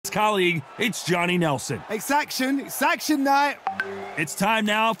Colleague, it's Johnny Nelson. It's action night. It's time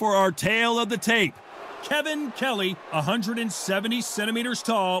now for our tale of the tape. Kevin Kelley, 170 centimeters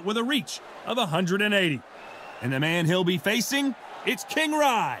tall with a reach of 180. And the man he'll be facing, it's King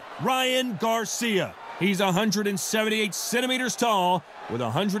Ryan Garcia. He's 178 centimeters tall with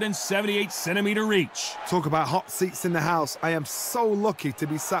 178 centimeter reach. Talk about hot seats in the house. I am so lucky to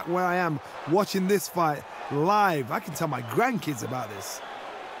be sat where I am watching this fight live. I can tell my grandkids about this.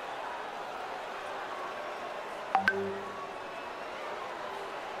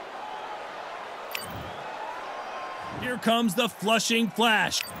 Here comes the Flushing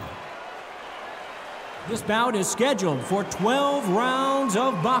Flash. This bout is scheduled for 12 rounds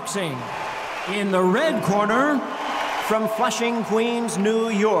of boxing. In the red corner, from Flushing, Queens, New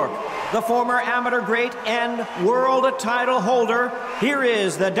York, the former amateur great and world title holder, here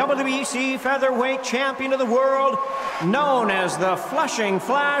is the WBC featherweight champion of the world, known as the Flushing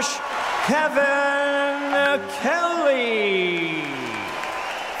Flash, Kevin Kelley.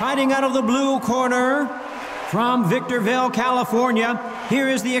 Fighting out of the blue corner, from Victorville, California, here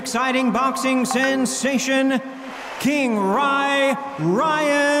is the exciting boxing sensation, King Ryan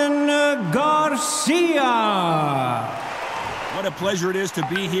Garcia. What a pleasure it is to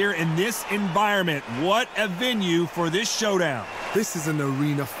be here in this environment. What a venue for this showdown. This is an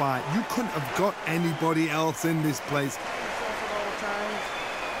arena fight. You couldn't have got anybody else in this place.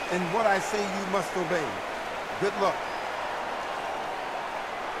 And what I say you must obey. Good luck.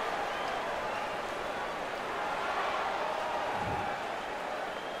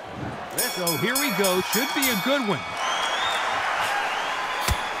 So here we go. Should be a good one.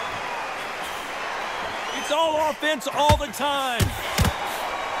 It's all offense all the time.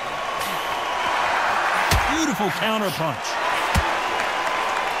 Beautiful counter punch.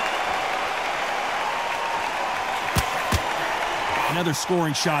 Another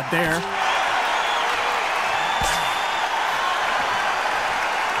scoring shot there.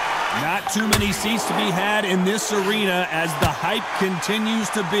 Not too many seats to be had in this arena as the hype continues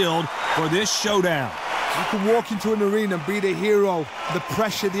to build for this showdown. You can walk into an arena and be the hero. The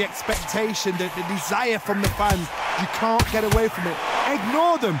pressure, the expectation, the desire from the fans. You can't get away from it.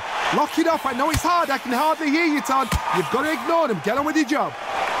 Ignore them. Lock it off. I know it's hard. I can hardly hear you, Todd. You've got to ignore them. Get on with your job.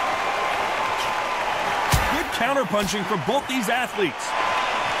 Good counter-punching for both these athletes.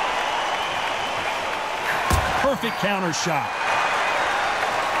 Perfect counter shot.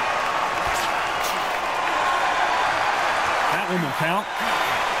 That one will count.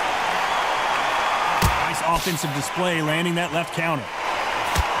 Nice offensive display, landing that left counter.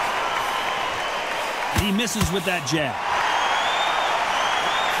 He misses with that jab.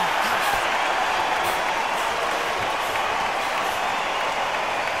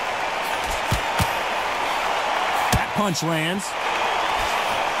 That punch lands.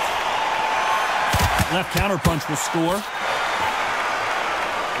 Left counter punch will score.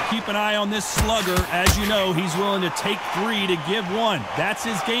 Keep an eye on this slugger. As you know, he's willing to take 3 to give 1. That's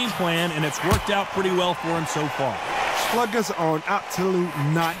his game plan, and it's worked out pretty well for him so far. Sluggers are an absolute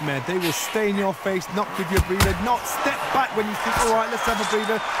nightmare. They will stay in your face, not give you a breather, not step back when you think, all right, let's have a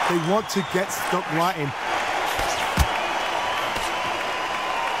breather. They want to get stuck right in.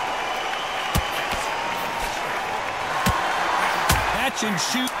 Catch and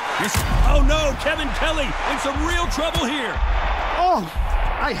shoot. Oh no, Kevin Kelley in some real trouble here. Oh,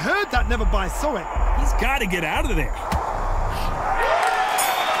 I heard that, never by saw it. He's got to get out of there.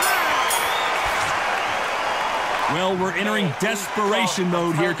 Well, we're entering desperation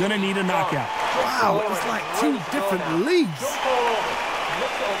mode here. Gonna need a knockout. Wow, it was like 2 different leagues.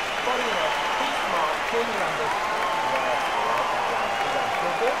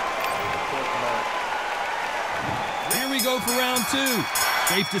 Here we go for round 2.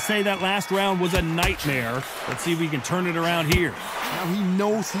 Safe to say that last round was a nightmare. Let's see if we can turn it around here. Now he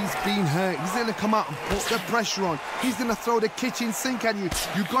knows he's been hurt. He's going to come out and put the pressure on. He's going to throw the kitchen sink at you.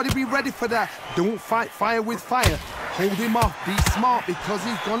 You've got to be ready for that. Don't fight fire with fire. Hold him off. Be smart because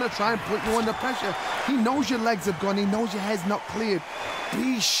he's going to try and put you under pressure. He knows your legs have gone. He knows your head's not cleared.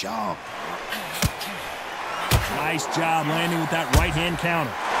 Be sharp. Nice job landing with that right-hand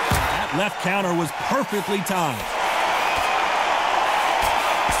counter. That left counter was perfectly timed.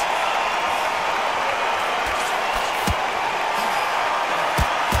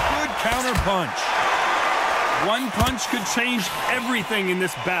 Punch. One punch could change everything in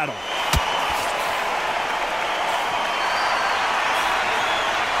this battle.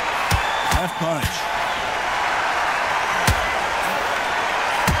 Left punch.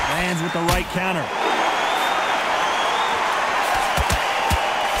 Lands with the right counter.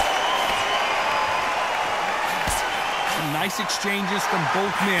 nice exchanges from both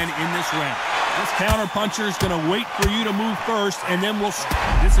men in this round. This counterpuncher is going to wait for you to move first, and then we'll...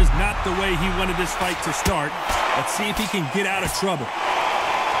 This is not the way he wanted this fight to start. Let's see if he can get out of trouble.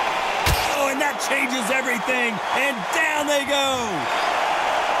 Oh, and that changes everything, and down they go.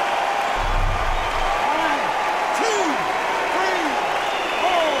 1, 2, 3,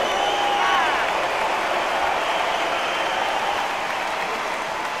 4, 5.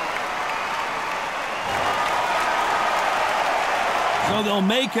 So they'll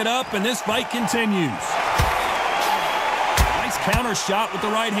make it up, and this fight continues. Nice counter shot with the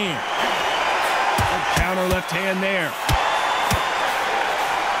right hand. Good counter left hand there.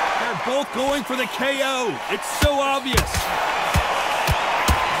 They're both going for the KO. It's so obvious.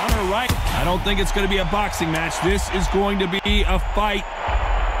 Counter right. I don't think it's going to be a boxing match. This is going to be a fight.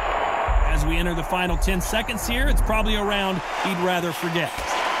 As we enter the final 10 seconds here, it's probably a round he'd rather forget.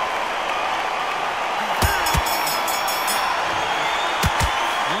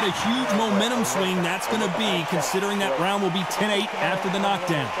 What a huge momentum swing that's going to be, considering that round will be 10-8 after the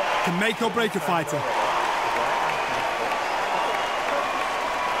knockdown. Can make or break a fighter.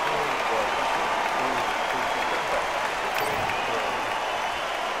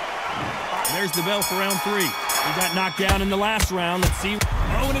 There's the bell for round 3. He got knocked down in the last round. Let's see.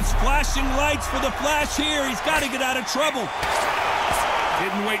 Oh, and it's flashing lights for the flash here. He's got to get out of trouble.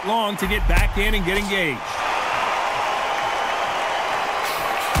 Didn't wait long to get back in and get engaged.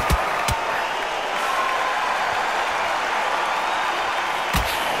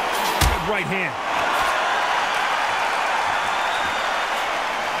 Good right hand.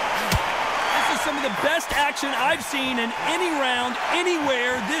 This is some of the best action I've seen in any round,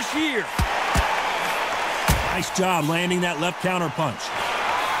 anywhere this year. Nice job landing that left counter punch.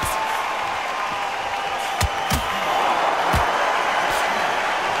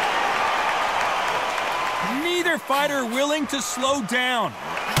 Neither fighter willing to slow down.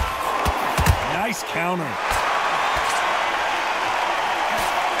 Nice counter.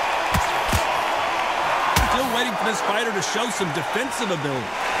 Still waiting for this fighter to show some defensive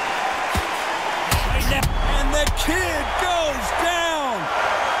ability. Right now, and the kid goes down.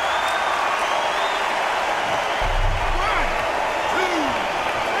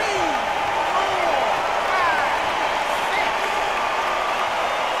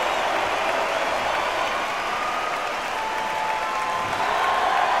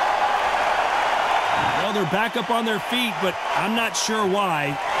 They're back up on their feet, but I'm not sure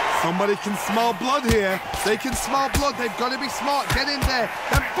why. Somebody can smell blood here. They can smell blood. They've got to be smart. Get in there.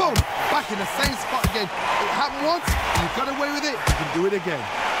 Then boom, back in the same spot again. It happened once. You got away with it. You can do it again.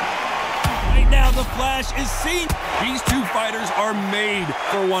 Right now, the flash is seen. These two fighters are made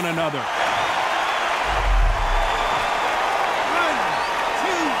for one another.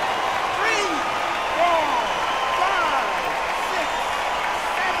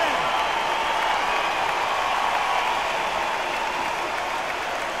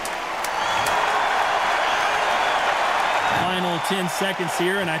 10 seconds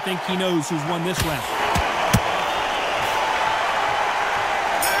here, and I think he knows who's won this round.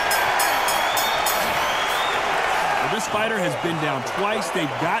 Well, this fighter has been down twice. They've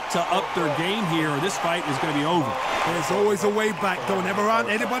got to up their game here, or this fight is going to be over. There's always a way back. Don't ever round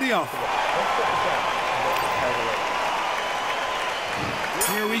anybody off.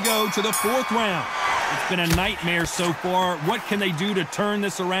 Here we go to the 4th round. It's been a nightmare so far. What can they do to turn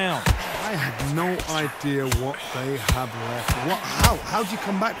this around? I have no idea what they have left. How do you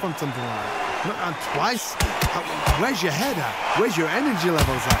come back from something like that? Not on twice? Where's your head at? Where's your energy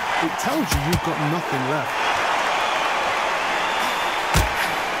levels at? It tells you you've got nothing left.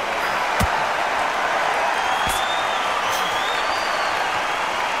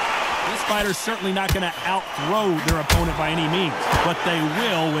 This fighter's certainly not going to out-throw their opponent by any means, but they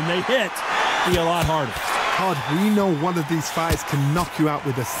will, when they hit, be a lot harder. Todd, we know one of these fighters can knock you out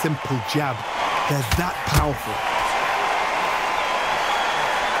with a simple jab. They're that powerful.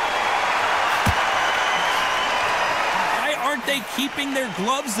 Why aren't they keeping their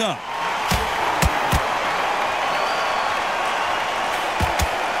gloves up?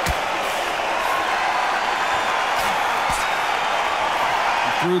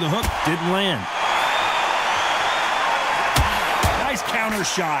 Threw the hook, didn't land. Nice counter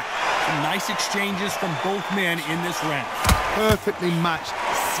shot. Some nice exchanges from both men in this round. Perfectly matched,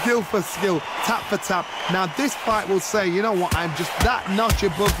 skill for skill, tap for tap. Now this fight will say, you know what, I'm just that notch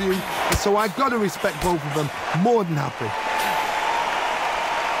above you, so I got to respect both of them. More than happy.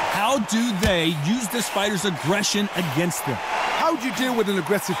 How do they use this fighter's aggression against them? How do you deal with an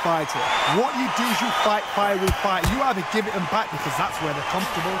aggressive fighter? What you do is you fight fire with fire. You either give it them back because that's where they're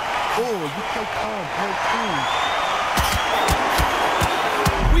comfortable, or you play calm, play cool.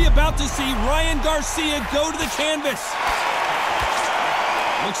 about to see Ryan Garcia go to the canvas?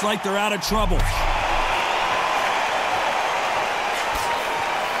 Looks like they're out of trouble.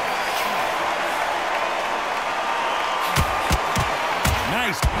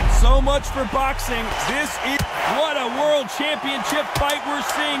 Nice. So much for boxing. What a world championship fight we're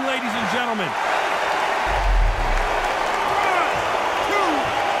seeing, ladies and gentlemen.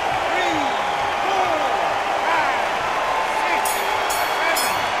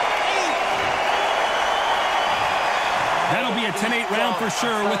 That'll be a 10-8 round for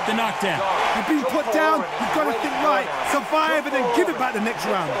sure with the knockdown. You've been put down, you've got to think right, survive and then give it back the next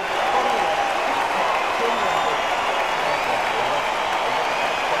round.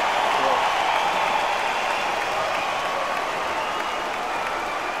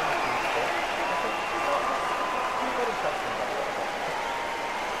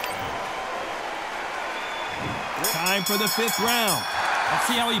 Time for the 5th round. Let's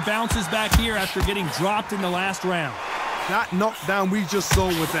see how he bounces back here after getting dropped in the last round. That knockdown we just saw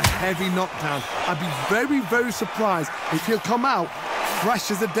was a heavy knockdown. I'd be very, very surprised if he'll come out fresh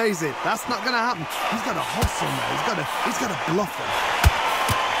as a daisy. That's not going to happen. He's got to hustle now. He's got to bluff him.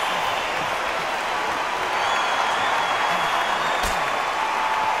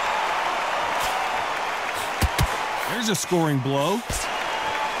 There's a scoring blow.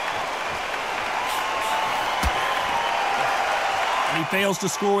 And he fails to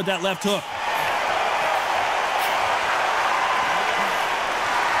score with that left hook.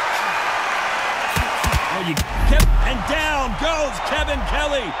 And down goes Kevin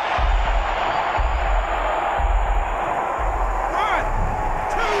Kelley. 1,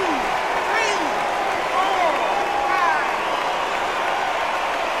 2, 3, 4, 5.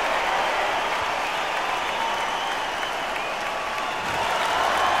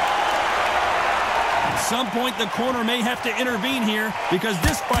 At some point, the corner may have to intervene here because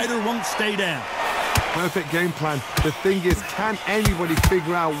this fighter won't stay down. Perfect game plan. The thing is, can anybody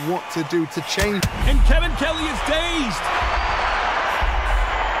figure out what to do to change? And Kevin Kelley is dazed.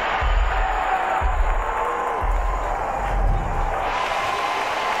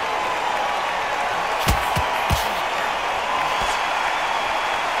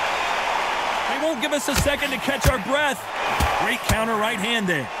 They won't give us a second to catch our breath. Great counter right hand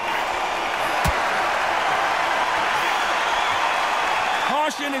there.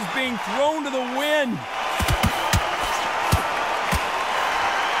 Caution is being thrown to the wind.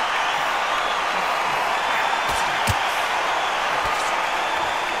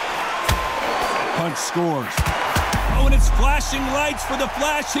 Punch scores. Oh, and it's flashing lights for the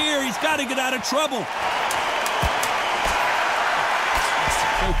flash here. He's got to get out of trouble.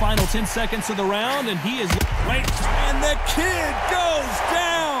 So final 10 seconds of the round, and he is right. And the kid goes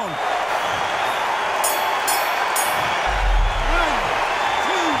down. 1,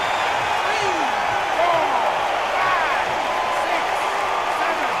 2, 3, 4, 5, 6,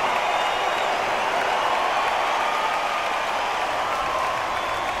 7,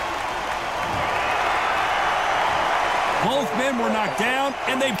 8. Both men were knocked down,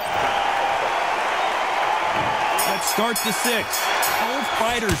 and they... Let's start the 6th. Both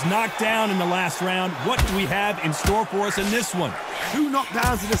fighters knocked down in the last round. What do we have in store for us in this one? 2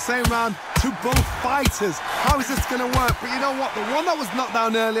 knockdowns in the same round to both fighters. How is this going to work? But you know what? The one that was knocked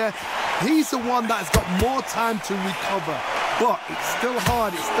down earlier, he's the one that's got more time to recover. But it's still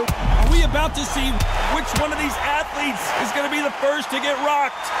hard. It's still... Are we about to see which one of these athletes is going to be the first to get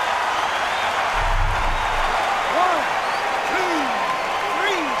rocked? 1, 2,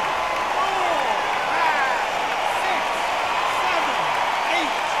 3, 4, 5, 6, 7, 8.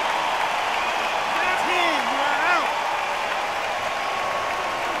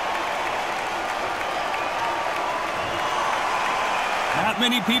 Not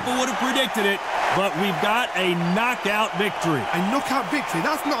many people would have predicted it, but we've got a knockout victory. A knockout victory?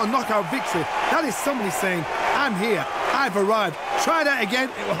 That's not a knockout victory. That is somebody saying, I'm here, I've arrived. Try that again,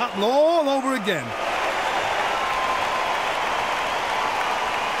 it will happen all over again.